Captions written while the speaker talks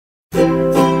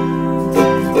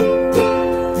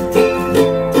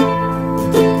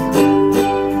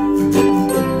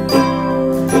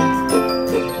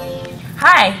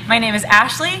My name is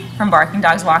Ashley from Barking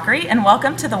Dogs Walkery, and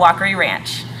welcome to the Walkery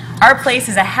Ranch. Our place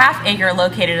is a half-acre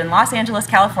located in Los Angeles,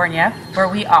 California, where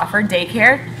we offer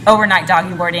daycare, overnight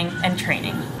doggy boarding, and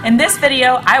training. In this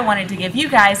video, I wanted to give you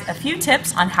guys a few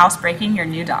tips on housebreaking your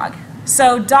new dog.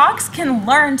 So dogs can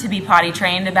learn to be potty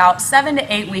trained about 7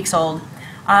 to 8 weeks old.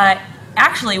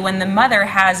 Actually, when the mother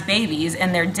has babies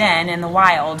in their den in the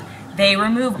wild, they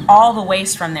remove all the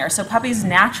waste from there, so puppies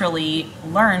naturally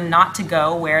learn not to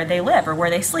go where they live or where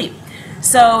they sleep.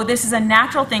 So this is a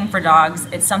natural thing for dogs.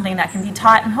 It's something that can be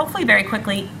taught, and hopefully very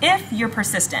quickly, if you're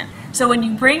persistent. So when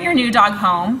you bring your new dog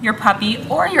home, your puppy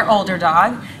or your older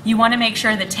dog, you want to make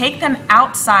sure to take them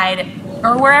outside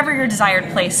or wherever your desired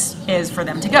place is for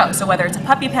them to go. So whether it's a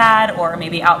puppy pad or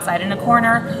maybe outside in a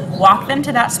corner, walk them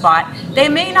to that spot. They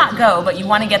may not go, but you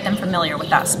want to get them familiar with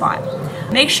that spot.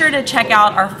 Make sure to check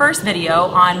out our first video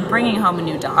on bringing home a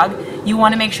new dog. You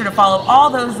want to make sure to follow all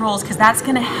those rules because that's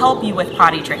going to help you with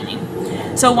potty training.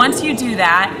 So once you do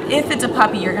that, if it's a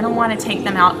puppy, you're going to want to take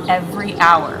them out every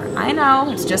hour. I know,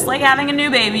 it's just like having a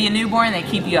new baby, a newborn, they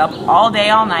keep you up all day,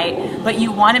 all night, but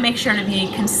you want to make sure to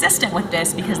be consistent with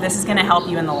this because this is going to help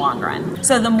you in the long run.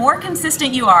 So the more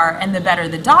consistent you are and the better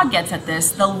the dog gets at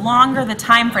this, the longer the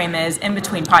time frame is in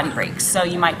between potty breaks. So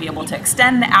you might be able to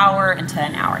extend the hour into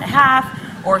an hour and a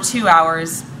half or 2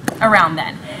 hours around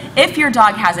then. If your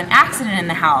dog has an accident in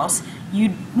the house,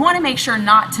 you want to make sure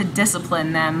not to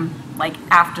discipline them like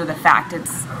after the fact.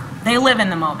 They live in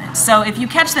the moment. So if you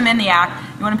catch them in the act,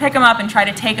 you want to pick them up and try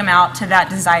to take them out to that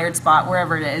desired spot,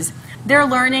 wherever it is. They're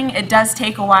learning. It does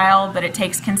take a while, but it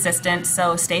takes consistent,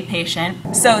 so stay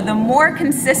patient. So the more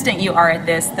consistent you are at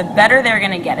this, the better they're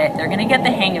going to get it. They're going to get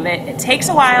the hang of it. It takes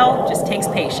a while, just takes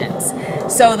patience.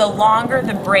 So the longer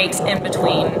the breaks in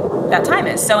between that time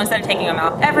is. So instead of taking them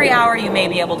out every hour, you may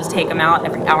be able to take them out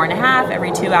every hour and a half,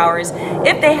 every 2 hours.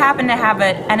 If they happen to have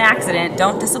an accident,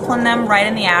 don't discipline them right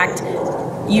in the act.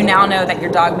 You now know that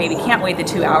your dog maybe can't wait the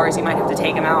 2 hours. You might have to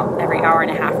take them out every hour and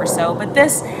a half or so, but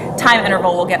this time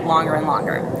interval will get longer and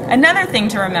longer. Another thing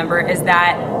to remember is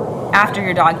that after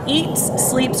your dog eats,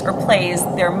 sleeps, or plays,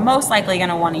 they're most likely going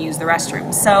to want to use the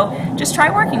restroom. So just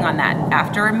try working on that.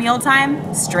 After a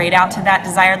mealtime, straight out to that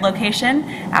desired location,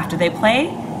 after they play,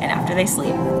 and after they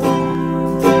sleep.